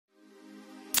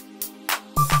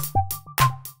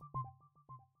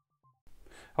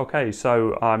Okay,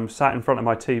 so I'm sat in front of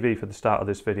my TV for the start of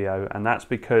this video, and that's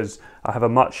because I have a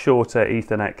much shorter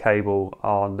Ethernet cable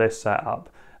on this setup.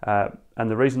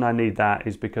 And the reason I need that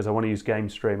is because I want to use game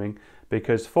streaming,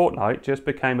 because Fortnite just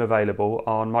became available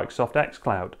on Microsoft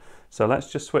xCloud. So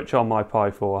let's just switch on my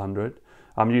Pi 400.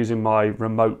 I'm using my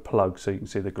remote plug, so you can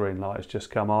see the green light has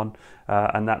just come on,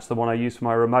 and that's the one I use for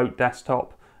my remote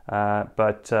desktop.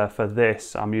 But for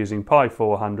this, I'm using Pi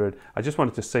 400. I just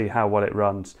wanted to see how well it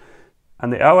runs.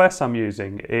 And the OS I'm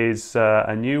using is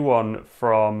a new one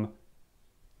from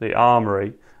the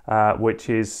Armory, which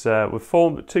is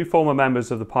with two former members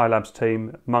of the Pi Labs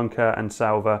team, Munker and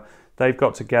Salva. They've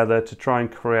got together to try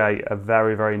and create a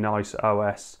very, very nice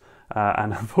OS.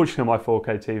 And unfortunately, my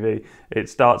 4K TV, it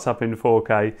starts up in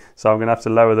 4K, so I'm going to have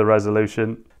to lower the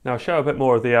resolution. Now, I'll show a bit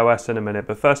more of the OS in a minute,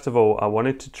 but first of all, I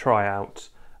wanted to try out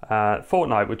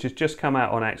Fortnite, which has just come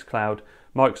out on xCloud.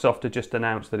 Microsoft had just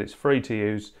announced that it's free to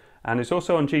use, and it's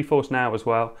also on GeForce Now as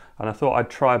well, and I thought I'd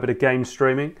try a bit of game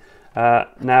streaming.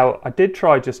 Now, I did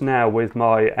try just now with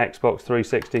my Xbox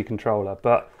 360 controller,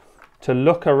 but to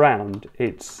look around,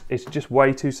 it's just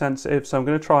way too sensitive, so I'm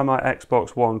going to try my Xbox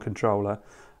One controller,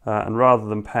 and rather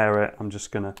than pair it, I'm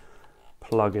just going to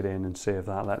plug it in and see if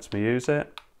that lets me use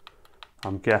it.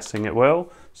 I'm guessing it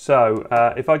will. So,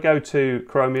 if I go to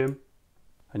Chromium,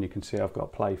 and you can see I've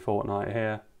got Play Fortnite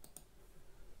here,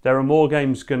 there are more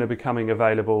games going to be coming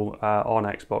available on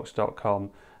Xbox.com.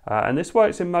 And this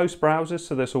works in most browsers,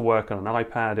 so this will work on an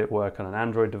iPad, it'll work on an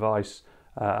Android device,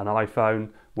 an iPhone,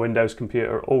 Windows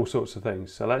computer, all sorts of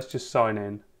things. So let's just sign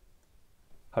in.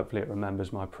 Hopefully it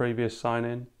remembers my previous sign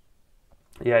in.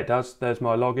 Yeah, it does. There's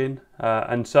my login.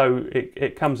 And so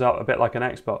it comes up a bit like an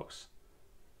Xbox.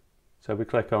 So we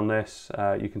click on this,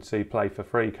 you can see Play for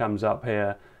Free comes up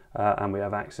here, and we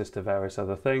have access to various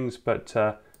other things. But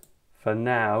for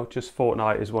now, just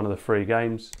Fortnite is one of the free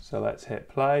games. So let's hit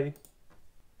play.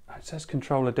 It says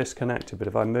controller disconnected, but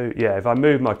if I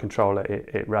move my controller,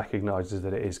 it recognizes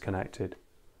that it is connected.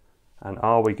 And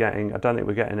are we getting, I don't think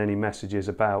we're getting any messages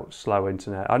about slow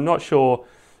internet. I'm not sure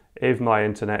if my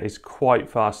internet is quite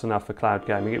fast enough for cloud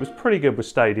gaming. It was pretty good with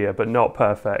Stadia, but not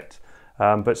perfect.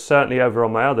 But certainly over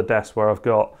on my other desk where I've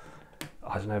got,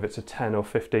 I don't know if it's a 10 or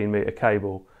 15 meter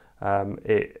cable,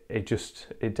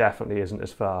 it definitely isn't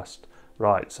as fast.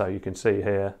 Right, so you can see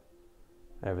here,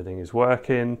 everything is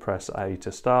working. Press A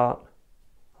to start.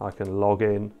 I can log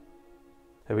in.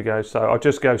 Here we go. So I'll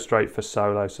just go straight for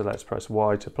solo. So let's press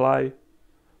Y to play.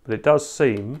 But it does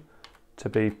seem to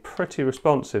be pretty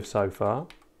responsive so far.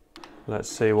 Let's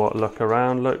see what look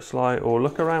around looks like. Or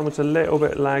look around was a little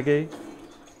bit laggy.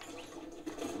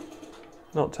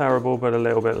 Not terrible, but a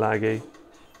little bit laggy.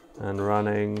 And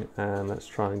running. And let's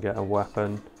try and get a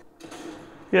weapon.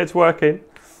 Yeah, it's working.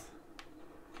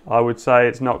 I would say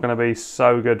it's not going to be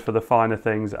so good for the finer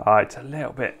things. It's a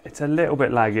little bit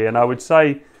laggy, and I would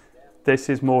say this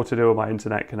is more to do with my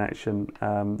internet connection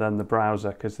than the browser,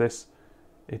 because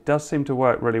it does seem to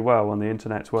work really well when the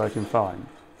internet's working fine.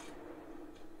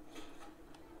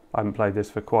 I haven't played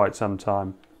this for quite some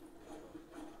time.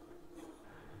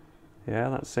 Yeah,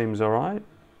 that seems all right.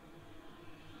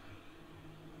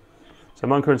 So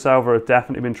Munker and Salva have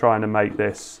definitely been trying to make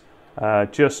this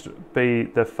just be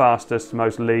the fastest,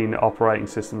 most lean operating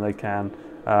system they can,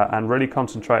 and really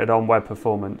concentrated on web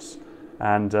performance.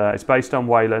 And it's based on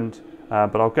Wayland,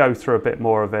 but I'll go through a bit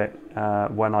more of it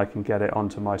when I can get it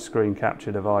onto my screen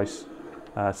capture device.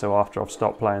 So after I've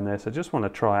stopped playing this, I just want to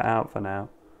try it out for now.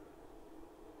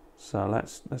 So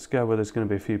let's go where there's going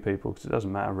to be a few people, because it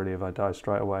doesn't matter really if I die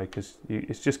straight away, because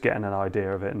it's just getting an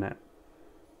idea of it, isn't it?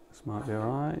 This might be all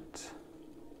right.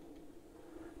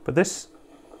 But this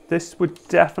would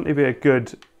definitely be a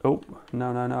good... Oh, no,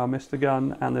 I missed the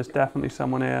gun, and there's definitely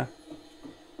someone here.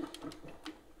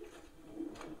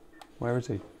 Where is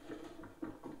he?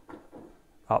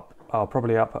 Up. Oh,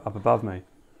 probably up above me.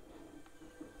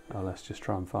 Oh, let's just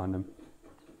try and find them.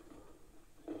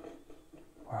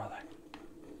 Where are they?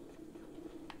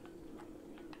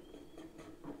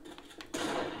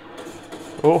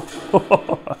 Oh,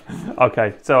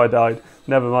 okay, so I died.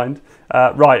 Never mind.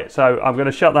 Right, so I'm going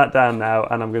to shut that down now,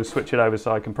 and I'm going to switch it over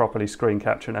so I can properly screen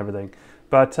capture and everything.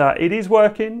 But it is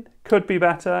working. Could be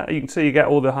better. You can see you get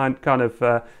all the kind of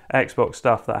Xbox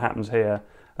stuff that happens here.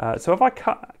 So if I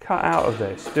cut out of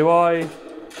this, do I?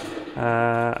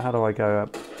 How do I go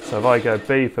up? So if I go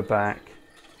B for back,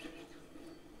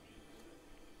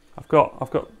 I've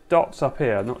got dots up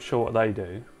here. I'm not sure what they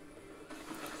do.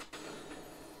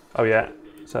 Oh yeah.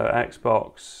 So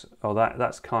Xbox. Oh,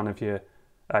 that's kind of your.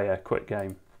 Oh yeah, quick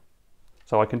game.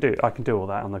 So I can do all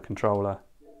that on the controller.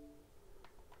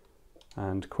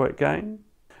 And quick game.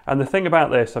 And the thing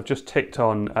about this, I've just ticked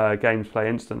on games play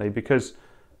instantly because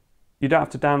you don't have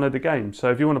to download the game. So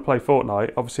if you want to play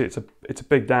Fortnite, obviously it's a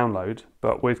big download,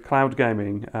 but with cloud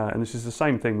gaming, and this is the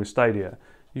same thing with Stadia,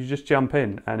 you just jump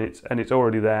in and it's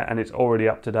already there and it's already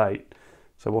up to date.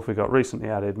 So what have we got? Recently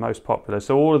added, most popular.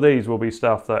 So all of these will be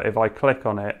stuff that if I click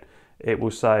on it, it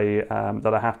will say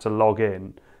that I have to log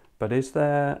in. But is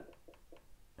there,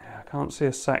 I can't see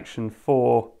a section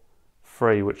for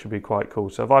free, which would be quite cool.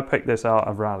 So if I pick this out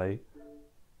of Rally,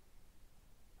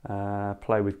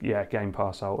 play with, Game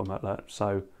Pass Ultimate.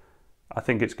 So I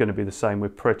think it's going to be the same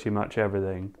with pretty much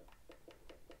everything,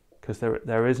 because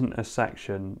there isn't a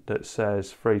section that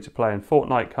says free to play. And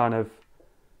Fortnite kind of,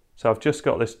 so I've just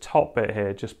got this top bit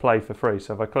here, just play for free.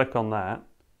 So if I click on that,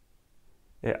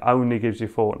 it only gives you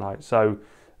Fortnite. So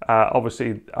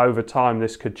obviously over time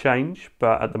this could change,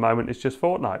 but at the moment it's just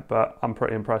Fortnite, but I'm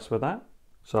pretty impressed with that.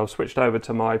 So I've switched over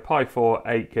to my Pi 4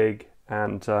 8 gig,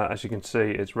 and as you can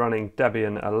see it's running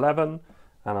Debian 11,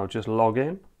 and I'll just log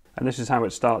in. And this is how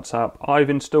it starts up. I've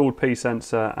installed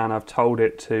pSensor and I've told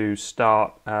it to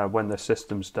start when the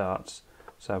system starts.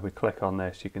 So if we click on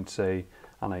this, you can see,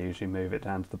 and I usually move it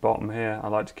down to the bottom here. I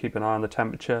like to keep an eye on the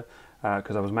temperature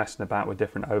because I was messing about with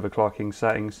different overclocking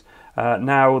settings.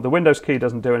 Now the Windows key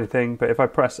doesn't do anything, but if I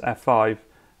press F5,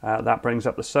 that brings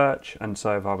up the search. And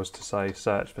so if I was to say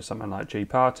search for something like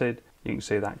gparted, you can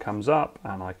see that comes up,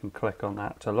 and I can click on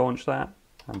that to launch that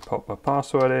and pop my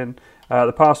password in.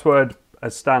 The password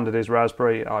as standard is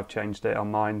Raspberry. I've changed it on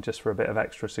mine just for a bit of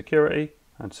extra security.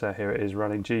 And so here it is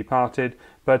running gparted.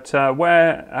 But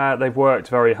where they've worked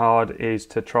very hard is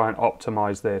to try and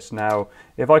optimize this. Now,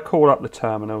 if I call up the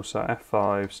terminal, so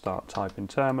F5, start typing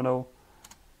terminal,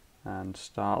 and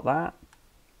start that,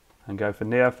 and go for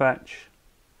NeoFetch,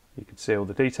 you can see all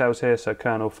the details here. So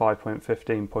kernel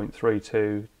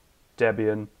 5.15.32,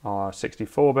 Debian, our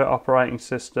 64-bit operating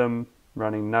system,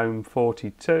 running GNOME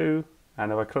 42.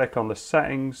 And if I click on the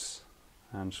settings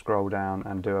and scroll down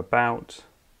and do about,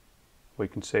 we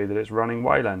can see that it's running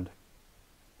Wayland.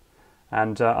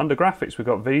 And under graphics we've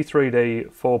got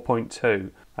V3D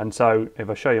 4.2, and so if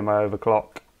I show you my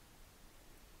overclock,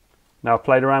 now I've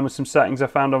played around with some settings I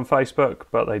found on Facebook,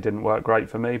 but they didn't work great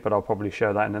for me, but I'll probably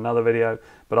show that in another video.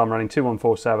 But I'm running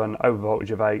 2147,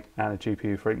 overvoltage of 8 and a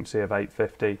GPU frequency of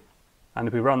 850. And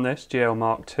if we run this GL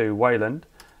Mark II Wayland,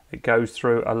 it goes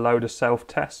through a load of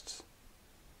self-tests.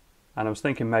 And I was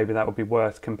thinking maybe that would be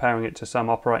worth comparing it to some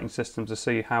operating systems to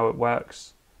see how it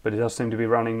works, but it does seem to be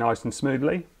running nice and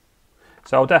smoothly.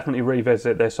 So I'll definitely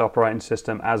revisit this operating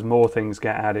system as more things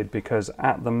get added, because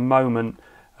at the moment,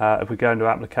 if we go into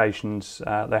applications,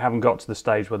 they haven't got to the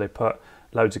stage where they put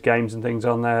loads of games and things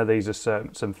on there. These are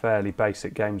some fairly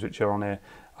basic games which are on here.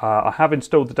 I have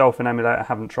installed the Dolphin Emulator, I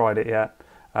haven't tried it yet.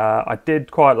 I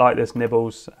did quite like this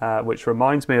Nibbles, which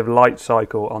reminds me of Light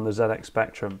Cycle on the ZX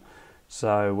Spectrum.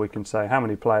 So we can say how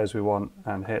many players we want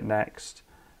and hit next,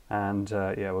 and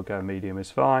we'll go medium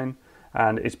is fine.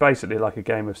 And it's basically like a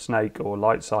game of Snake or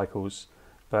Light Cycles,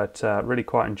 but really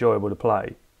quite enjoyable to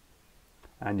play.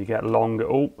 And you get longer,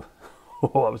 oh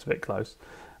that was a bit close.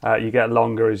 You get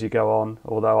longer as you go on,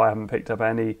 although I haven't picked up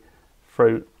any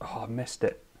fruit. Oh, I missed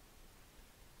it.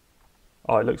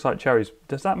 Oh, it looks like cherries.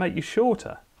 Does that make you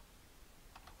shorter?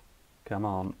 Come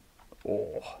on.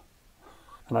 Oh.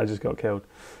 And I just got killed.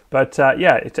 But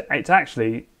it's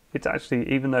actually,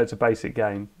 even though it's a basic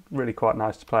game, really quite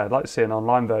nice to play. I'd like to see an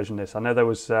online version of this. I know there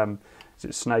was, is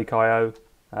it Snake.io?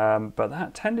 But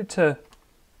that tended to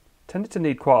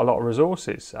need quite a lot of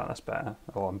resources. Oh, that's better.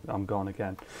 Oh, I'm gone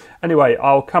again. Anyway,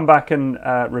 I'll come back and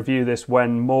review this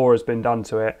when more has been done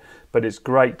to it. But it's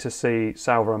great to see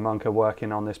Salva and Monka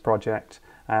working on this project,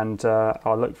 and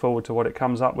I look forward to what it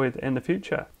comes up with in the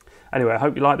future. Anyway, I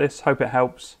hope you like this, hope it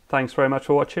helps. Thanks very much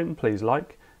for watching. Please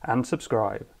like and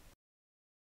subscribe.